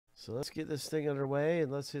So let's get this thing underway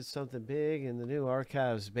and let's hit something big in the new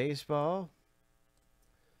Archives baseball.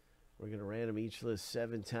 We're going to random each list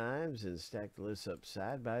 7 times and stack the lists up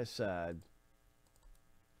side by side.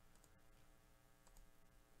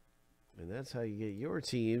 And that's how you get your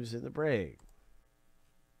teams in the break.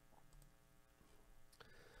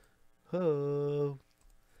 Ho!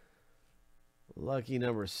 Lucky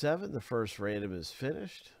number 7, the first random is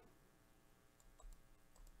finished.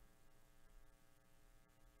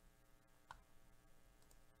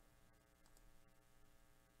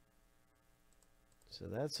 So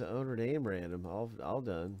that's the owner name random, all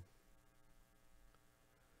done.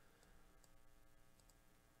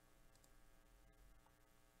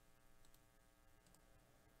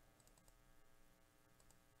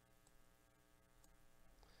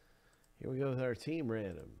 Here we go with our team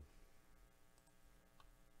random.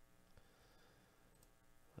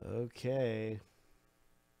 Okay.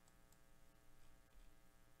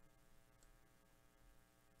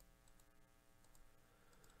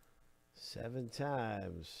 Seven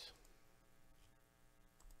times.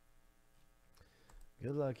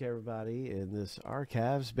 Good luck, everybody, in this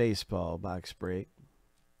Archives baseball box break.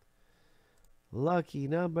 Lucky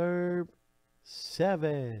number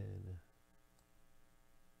 7.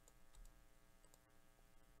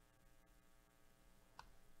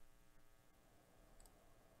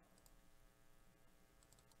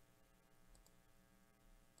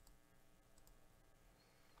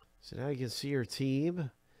 So now you can see your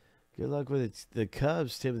team. Good luck with the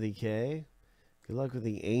Cubs, Timothy K. Good luck with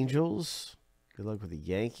the Angels. Good luck with the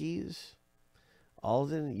Yankees.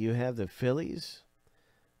 Alden, you have the Phillies.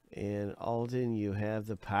 And Alden, you have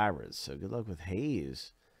the Pirates. So good luck with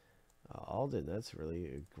Hayes. Alden, that's really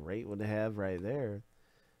a great one to have right there.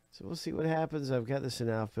 So we'll see what happens. I've got this in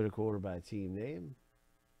alphabetical order by team name.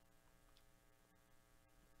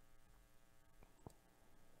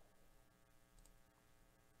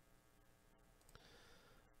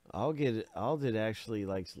 Alden actually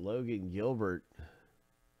likes Logan Gilbert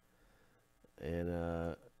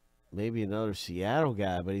and maybe another Seattle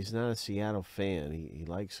guy, but he's not a Seattle fan. He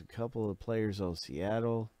likes a couple of players on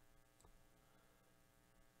Seattle.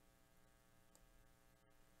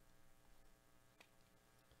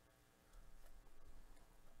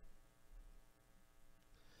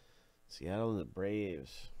 Seattle and the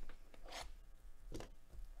Braves.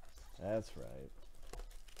 That's right.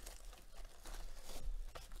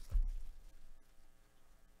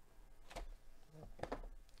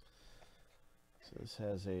 This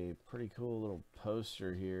has a pretty cool little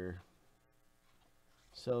poster here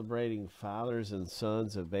celebrating fathers and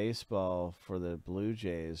sons of baseball for the Blue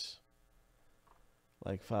Jays.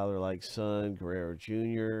 Like father, like son, Guerrero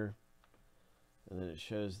Jr. And then it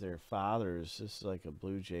shows their fathers. This is like a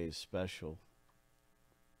Blue Jays special.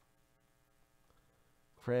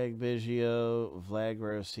 Craig Biggio, Vlad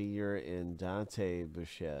Guerrero Sr., and Dante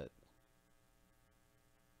Bichette.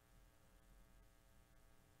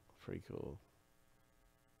 Pretty cool.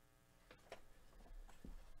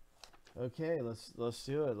 Okay, let's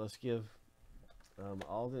do it. Let's give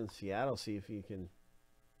Alden Seattle, see if you can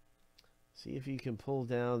pull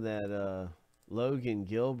down that Logan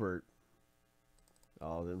Gilbert.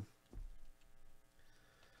 Alden.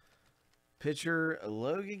 Pitcher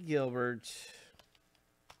Logan Gilbert.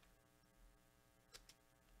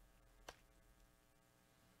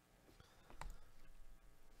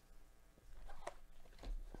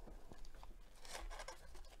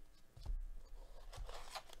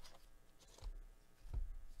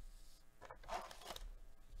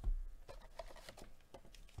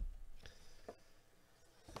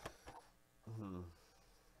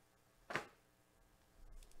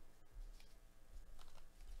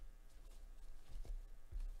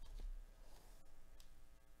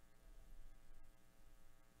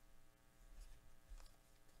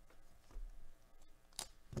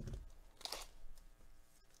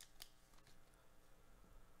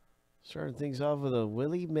 Starting things off with a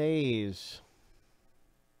Willie Mays.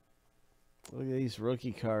 Look at these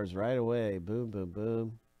rookie cards right away. Boom, boom,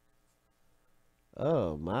 boom.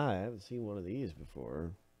 Oh, my. I haven't seen one of these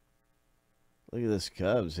before. Look at this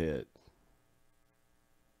Cubs hit.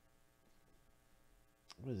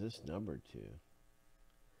 What is this numbered to?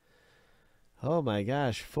 Oh, my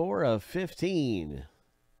gosh. 4 of 15.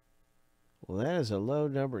 Well, that is a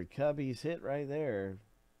low-numbered Cubbies hit right there.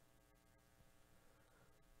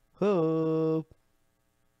 Ho!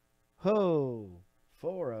 Ho!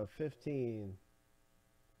 4 of 15.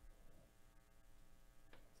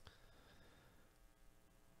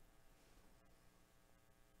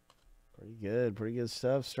 Pretty good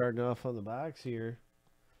stuff starting off on the box here.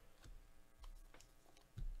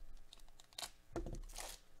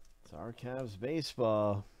 Archives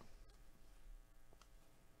Baseball.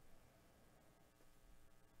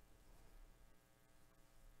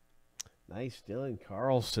 Nice Dylan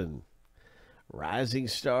Carlson. Rising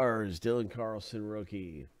Stars, Dylan Carlson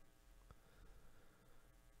rookie.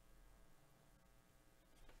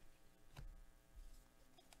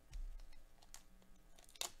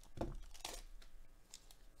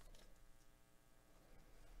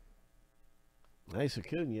 Nice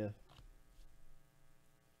Acuna.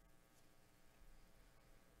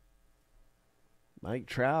 Mike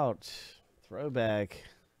Trout, throwback.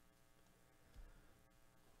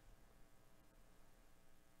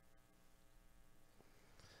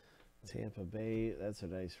 Tampa Bay, that's a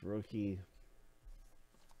nice rookie.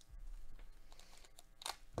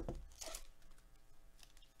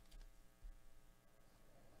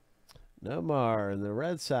 Nomar and the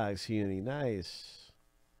Red Sox uni, nice.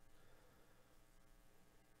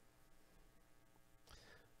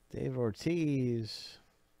 Dave Ortiz.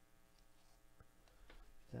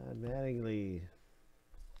 Don Mattingly.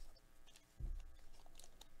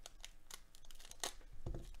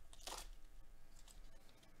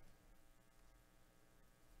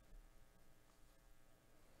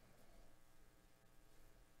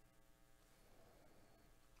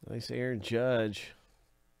 Nice Aaron Judge.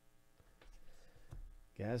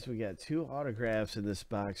 Guys, we got 2 autographs in this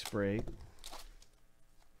box break.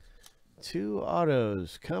 2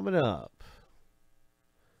 autos coming up.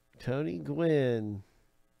 Tony Gwynn.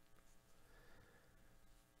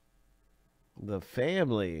 The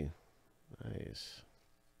family. Nice.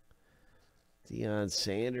 Deion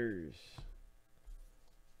Sanders.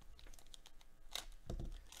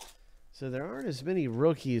 So there aren't as many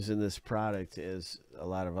rookies in this product as a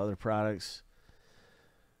lot of other products.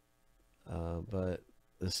 But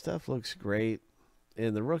the stuff looks great.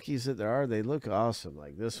 And the rookies that there are, they look awesome.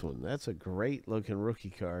 Like this one. That's a great looking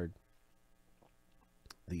rookie card.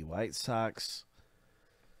 The White Sox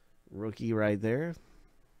rookie right there.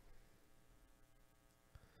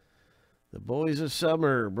 The Boys of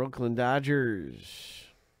Summer, Brooklyn Dodgers.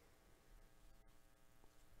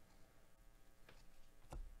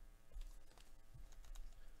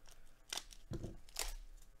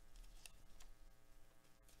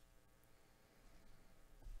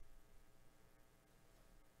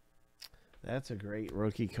 That's a great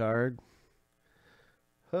rookie card.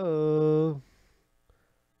 Ho.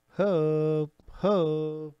 Ho.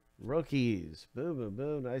 Ho. Rookies. Boom, boom,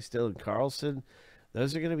 boom. Nice Dylan Carlson.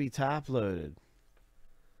 Those are going to be top loaded.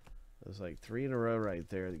 There's like 3 in a row right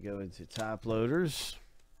there that go into top loaders.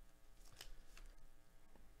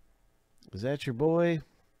 Is that your boy?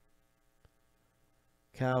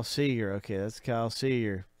 Kyle Seager. Okay, that's Kyle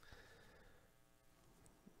Seager.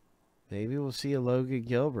 Maybe we'll see a Logan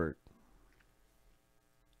Gilbert.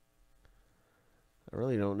 I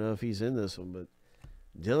really don't know if he's in this one, but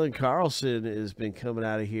Dylan Carlson has been coming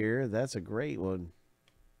out of here. That's a great one.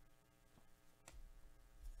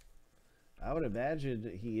 I would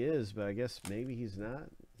imagine he is, but I guess maybe he's not.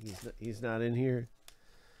 He's not in here.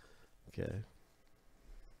 Okay.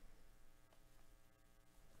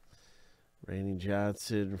 Randy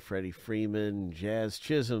Johnson, Freddie Freeman, Jazz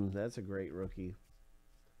Chisholm. That's a great rookie.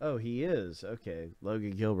 Oh, he is. Okay.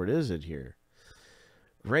 Logan Gilbert is in here.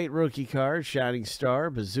 Great rookie card. Shining Star,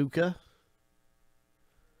 Bazooka.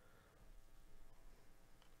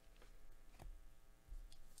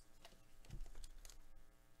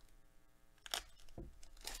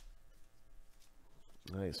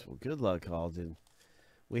 Nice. Well, good luck, Alden.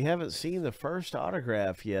 We haven't seen the first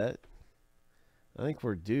autograph yet. I think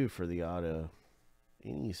we're due for the auto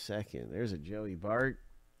any second. There's a Joey Bart.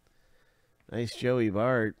 Nice Joey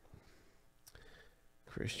Bart.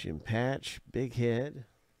 Christian Patch, big head.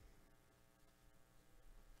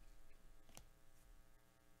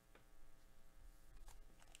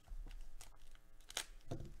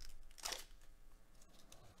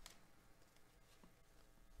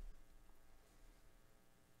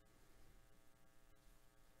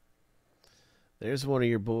 There's one of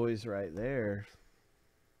your boys right there.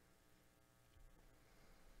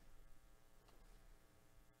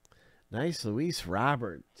 Nice Luis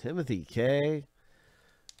Robert. Timothy K.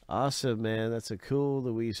 Awesome, man. That's a cool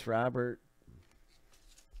Luis Robert.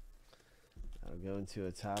 I'll go into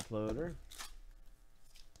a top loader.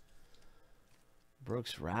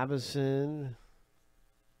 Brooks Robinson.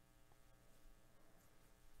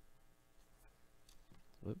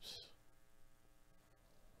 Whoops.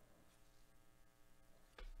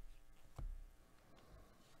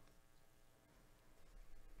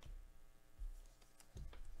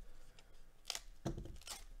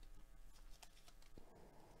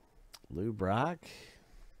 Lou Brock,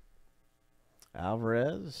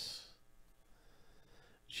 Alvarez,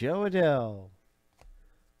 Joe Adell.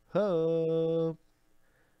 Ho.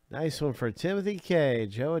 Nice one for Timothy K.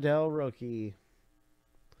 Joe Adell, rookie.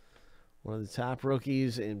 One of the top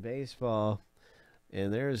rookies in baseball.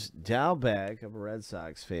 And there's Dalbeck. I'm a Red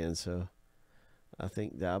Sox fan, so I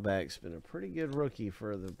think Dalbeck's been a pretty good rookie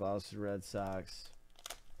for the Boston Red Sox.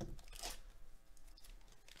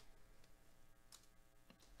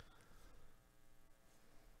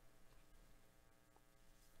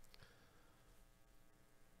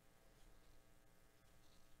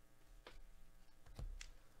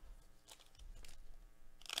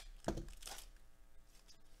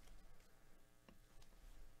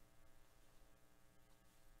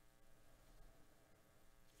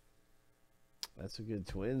 That's a good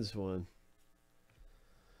Twins one.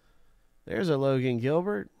 There's a Logan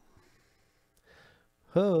Gilbert.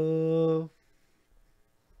 Ho.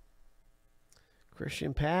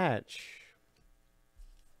 Christian Patch.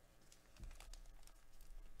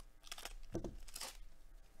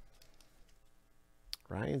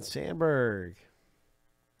 Ryan Sandberg.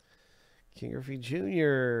 King Griffey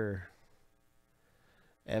Jr.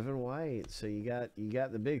 Evan White. So you got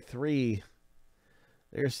the big three.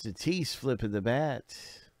 There's Tatis flipping the bat.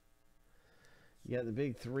 You got the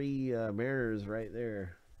big three Mariners right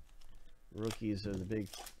there. Rookies are the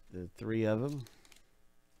three of them.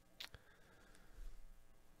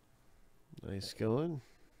 Nice going.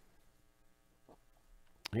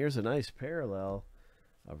 Here's a nice parallel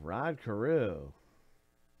of Rod Carew.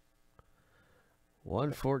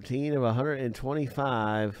 114 of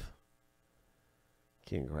 125.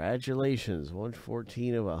 Congratulations.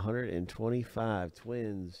 114 of 125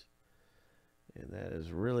 Twins. And that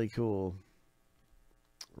is really cool.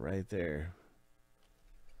 Right there.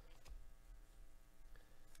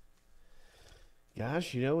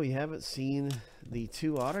 Gosh, we haven't seen the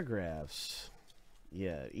two autographs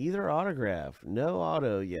yet. Either autograph. No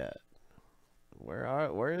auto yet.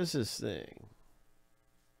 Where is this thing?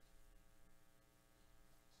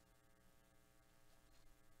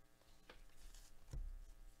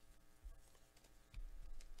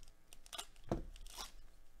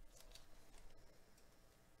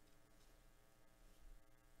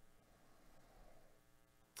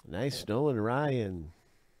 Nice Nolan Ryan.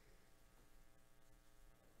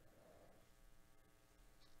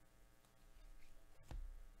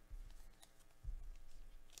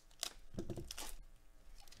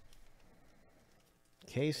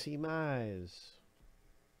 Casey Mize.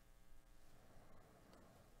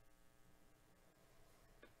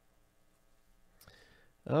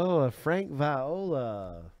 Oh, a Frank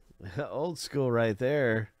Viola. Old school right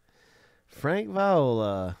there. Frank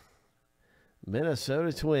Viola.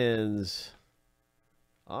 Minnesota Twins.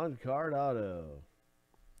 On-card auto.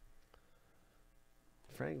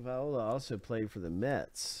 Frank Viola also played for the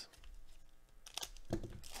Mets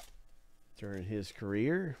during his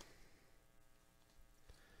career.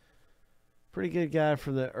 Pretty good guy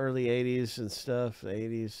from the early 80s and stuff, the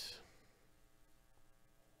 80s.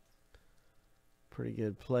 Pretty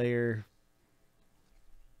good player.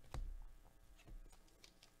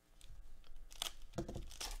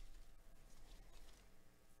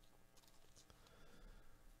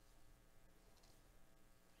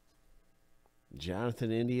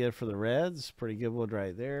 Jonathan India for the Reds. Pretty good one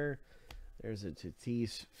right there. There's a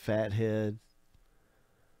Tatis fathead.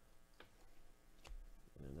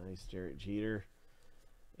 A nice Derek Jeter.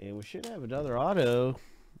 And we should have another auto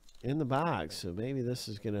in the box. So maybe this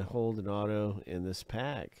is going to hold an auto in this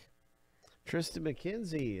pack. Tristan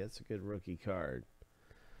McKenzie. That's a good rookie card.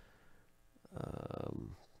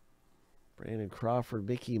 Brandon Crawford,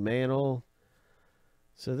 Mickey Mantle.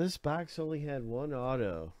 So this box only had one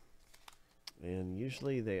auto. And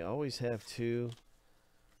usually they always have two.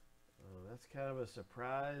 That's kind of a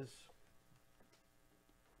surprise.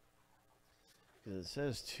 Because it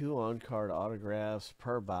says 2 on-card autographs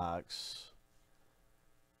per box.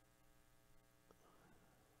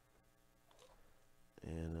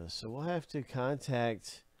 And so we'll have to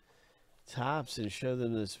contact Topps and show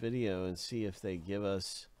them this video and see if they give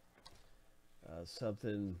us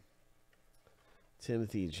something.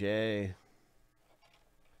 Timothy J.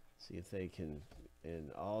 See if they can,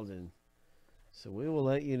 in Alden. So we will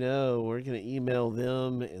let you know. We're going to email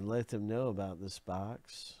them and let them know about this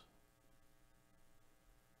box.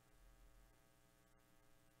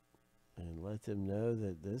 And let them know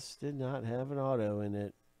that this did not have an auto in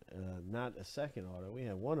it. Not a second auto. We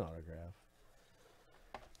have one autograph.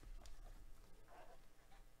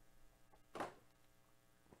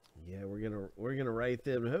 Yeah, we're gonna write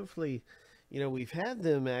them. Hopefully, we've had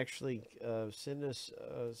them actually send us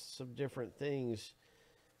some different things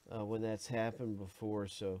when that's happened before.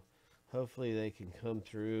 So hopefully they can come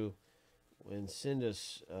through and send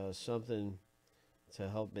us something to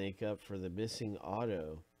help make up for the missing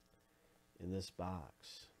auto in this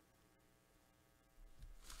box.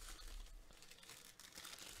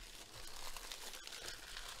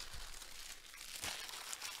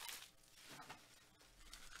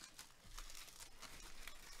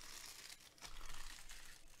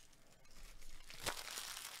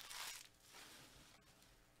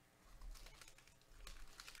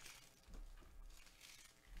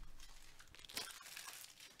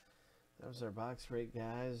 That was our box break,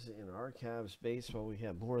 guys. In Archives Baseball, we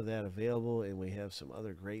have more of that available, and we have some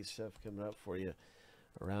other great stuff coming up for you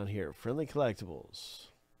around here. Friendly Collectibles,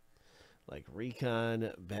 like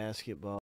Recon Basketball.